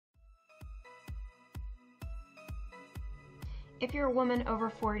If you're a woman over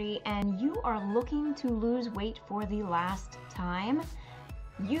 40 and you are looking to lose weight for the last time,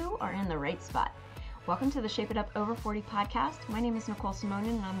 you are in the right spot. Welcome to the Shape It Up Over 40 podcast. My name is Nicole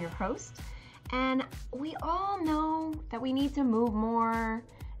Simonin and I'm your host. And we all know that we need to move more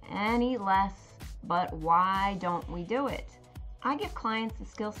and eat less, but why don't we do it? I give clients the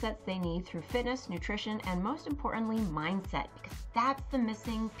skill sets they need through fitness, nutrition, and most importantly, mindset, because that's the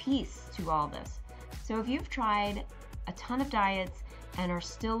missing piece to all this. So if you've tried a ton of diets and are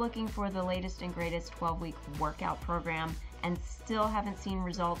still looking for the latest and greatest 12-week workout program and still haven't seen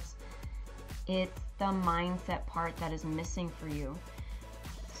results, it's the mindset part that is missing for you.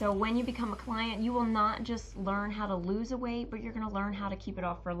 So when you become a client, you will not just learn how to lose a weight, but you're going to learn how to keep it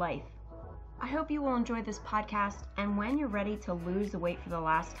off for life. I hope you will enjoy this podcast, and when you're ready to lose the weight for the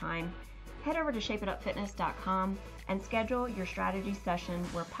last time, head over to shapeitupfitness.com and schedule your strategy session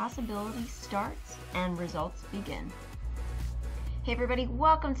where possibility starts and results begin. Hey everybody,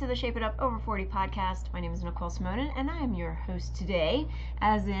 welcome to the Shape It Up Over 40 podcast. My name is Nicole Simonin and I am your host today,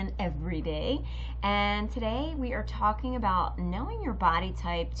 as in every day. And today we are talking about knowing your body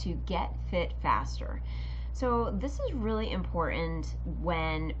type to get fit faster. So this is really important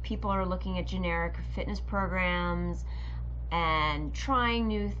when people are looking at generic fitness programs and trying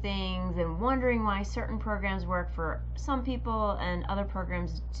new things and wondering why certain programs work for some people and other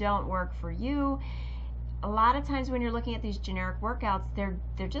programs don't work for you. A lot of times when you're looking at these generic workouts,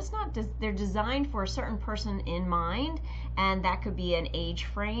 they're just not, they're designed for a certain person in mind, and that could be an age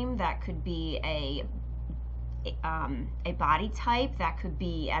frame, that could be a body type, that could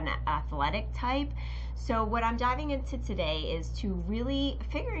be an athletic type. So what I'm diving into today is to really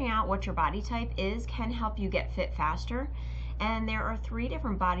figuring out what your body type is can help you get fit faster. And there are 3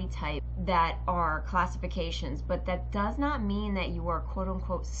 different body types that are classifications, but that does not mean that you are quote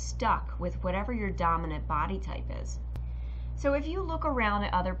unquote stuck with whatever your dominant body type is. So if you look around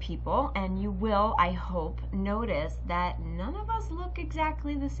at other people, and you will, I hope, notice that none of us look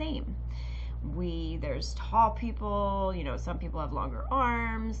exactly the same. There's tall people, some people have longer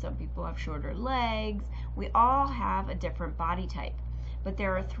arms, some people have shorter legs. We all have a different body type. But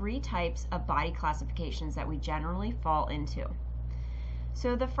there are 3 types of body classifications that we generally fall into.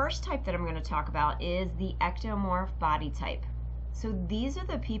 So the first type that I'm going to talk about is the ectomorph body type. So these are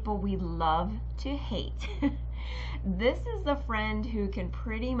the people we love to hate. This is the friend who can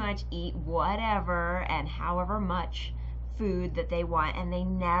pretty much eat whatever and however much food that they want, and they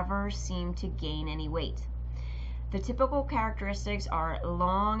never seem to gain any weight. The typical characteristics are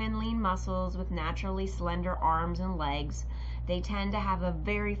long and lean muscles with naturally slender arms and legs. They tend to have a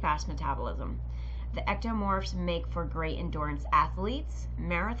very fast metabolism. The ectomorphs make for great endurance athletes,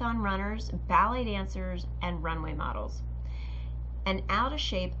 marathon runners, ballet dancers, and runway models. An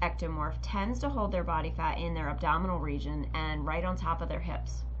out-of-shape ectomorph tends to hold their body fat in their abdominal region and right on top of their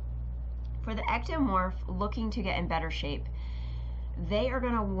hips. For the ectomorph looking to get in better shape, they are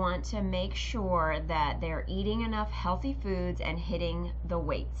going to want to make sure that they're eating enough healthy foods and hitting the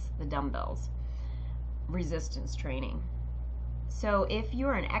weights, the dumbbells, resistance training. So if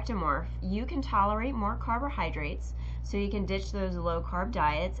you're an ectomorph, you can tolerate more carbohydrates, so you can ditch those low-carb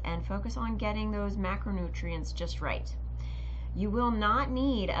diets and focus on getting those macronutrients just right. You will not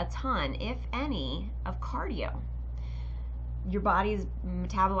need a ton, if any, of cardio. Your body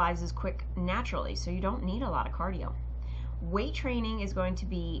metabolizes quick naturally, so you don't need a lot of cardio. Weight training is going to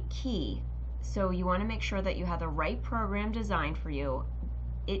be key, so you want to make sure that you have the right program designed for you.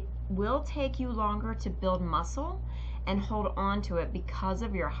 It will take you longer to build muscle and hold on to it because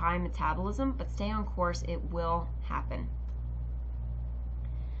of your high metabolism, but stay on course, it will happen.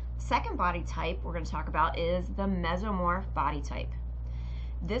 Second body type we're going to talk about is the mesomorph body type.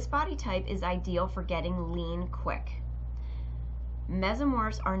 This body type is ideal for getting lean quick.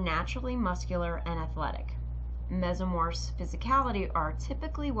 Mesomorphs are naturally muscular and athletic. Mesomorphs' physicality are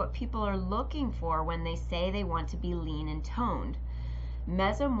typically what people are looking for when they say they want to be lean and toned.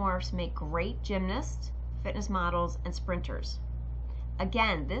 Mesomorphs make great gymnasts, fitness models, and sprinters.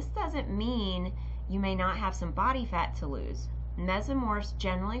 Again, this doesn't mean you may not have some body fat to lose. Mesomorphs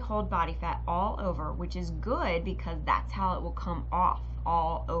generally hold body fat all over, which is good because that's how it will come off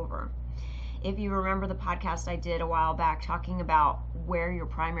all over. If you remember the podcast I did a while back talking about where your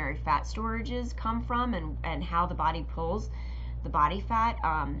primary fat storages come from and how the body pulls the body fat,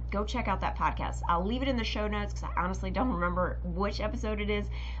 go check out that podcast. I'll leave it in the show notes because I honestly don't remember which episode it is,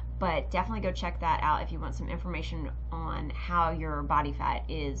 but definitely go check that out if you want some information on how your body fat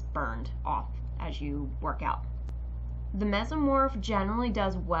is burned off as you work out. The mesomorph generally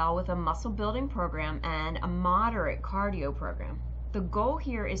does well with a muscle building program and a moderate cardio program. The goal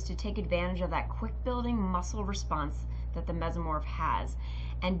here is to take advantage of that quick building muscle response that the mesomorph has,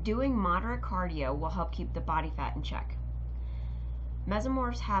 and doing moderate cardio will help keep the body fat in check.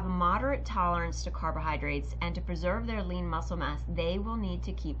 Mesomorphs have a moderate tolerance to carbohydrates, and to preserve their lean muscle mass, they will need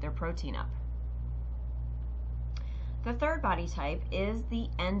to keep their protein up. The third body type is the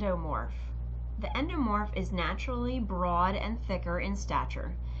endomorph. The endomorph is naturally broad and thicker in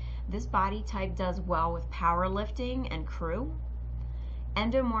stature. This body type does well with powerlifting and crew.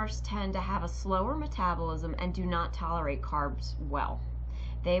 Endomorphs tend to have a slower metabolism and do not tolerate carbs well.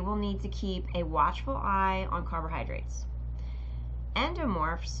 They will need to keep a watchful eye on carbohydrates.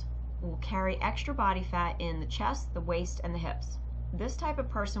 Endomorphs will carry extra body fat in the chest, the waist, and the hips. This type of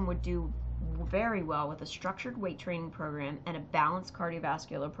person would do very well with a structured weight training program and a balanced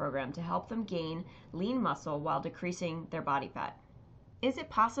cardiovascular program to help them gain lean muscle while decreasing their body fat. Is it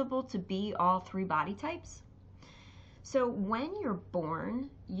possible to be all three body types? So when you're born,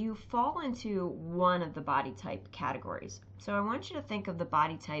 you fall into one of the body type categories. So I want you to think of the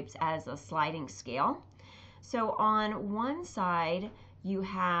body types as a sliding scale. So on one side, you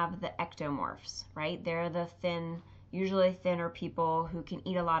have the ectomorphs, right? They're the thin, usually thinner people who can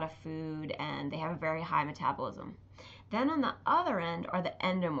eat a lot of food and they have a very high metabolism. Then on the other end are the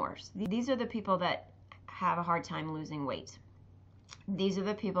endomorphs. These are the people that have a hard time losing weight. These are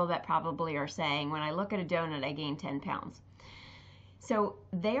the people that probably are saying, when I look at a donut, I gain 10 pounds. So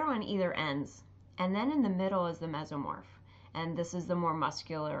they're on either ends. And then in the middle is the mesomorph. And this is the more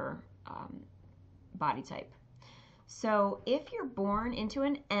muscular body type. So if you're born into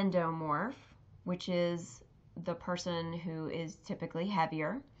an endomorph, which is the person who is typically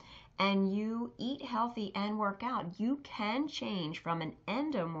heavier, and you eat healthy and work out, you can change from an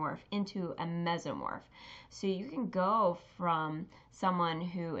endomorph into a mesomorph. So you can go from someone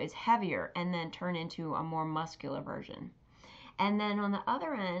who is heavier and then turn into a more muscular version. And then on the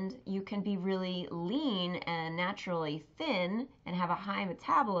other end, you can be really lean and naturally thin and have a high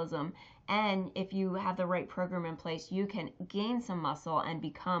metabolism. And if you have the right program in place, you can gain some muscle and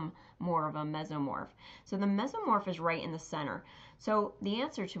become more of a mesomorph. So the mesomorph is right in the center. So the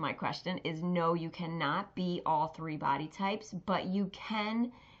answer to my question is no, you cannot be all three body types, but you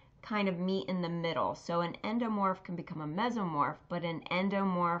can kind of meet in the middle. So an endomorph can become a mesomorph, but an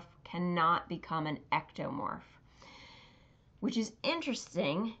endomorph cannot become an ectomorph, which is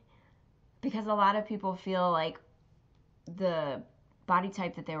interesting because a lot of people feel like the body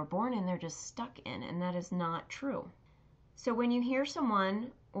type that they were born in, they're just stuck in, and that is not true. So when you hear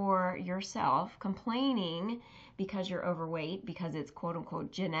someone or yourself complaining because you're overweight, because it's quote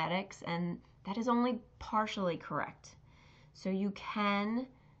unquote genetics, and that is only partially correct. So you can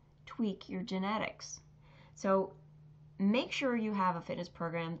tweak your genetics. So make sure you have a fitness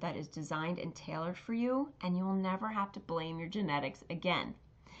program that is designed and tailored for you, and you will never have to blame your genetics again.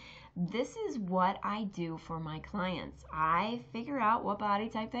 This is what I do for my clients. I figure out what body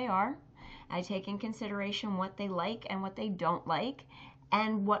type they are. I take in consideration what they like and what they don't like,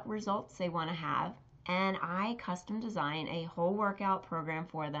 and what results they want to have. And I custom design a whole workout program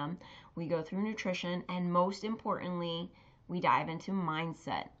for them. We go through nutrition, and most importantly, we dive into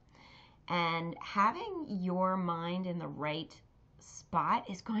mindset. And having your mind in the right spot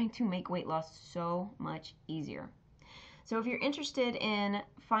is going to make weight loss so much easier. So if you're interested in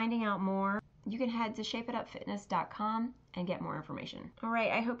finding out more, you can head to shapeitupfitness.com and get more information. All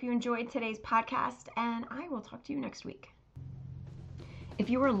right, I hope you enjoyed today's podcast, and I will talk to you next week. If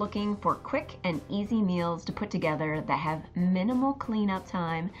you are looking for quick and easy meals to put together that have minimal cleanup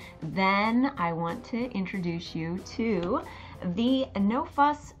time, then I want to introduce you to the No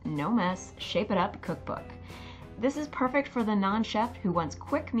Fuss, No Mess Shape It Up cookbook. This is perfect for the non-chef who wants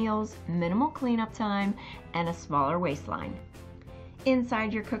quick meals, minimal cleanup time, and a smaller waistline.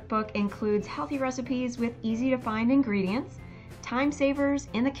 Inside your cookbook includes healthy recipes with easy-to-find ingredients, time savers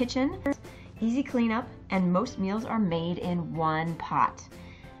in the kitchen, easy cleanup, and most meals are made in one pot.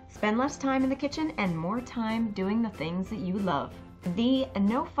 Spend less time in the kitchen and more time doing the things that you love. The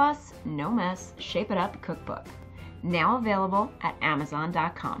No Fuss, No Mess Shape It Up cookbook, now available at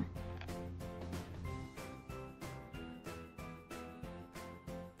Amazon.com.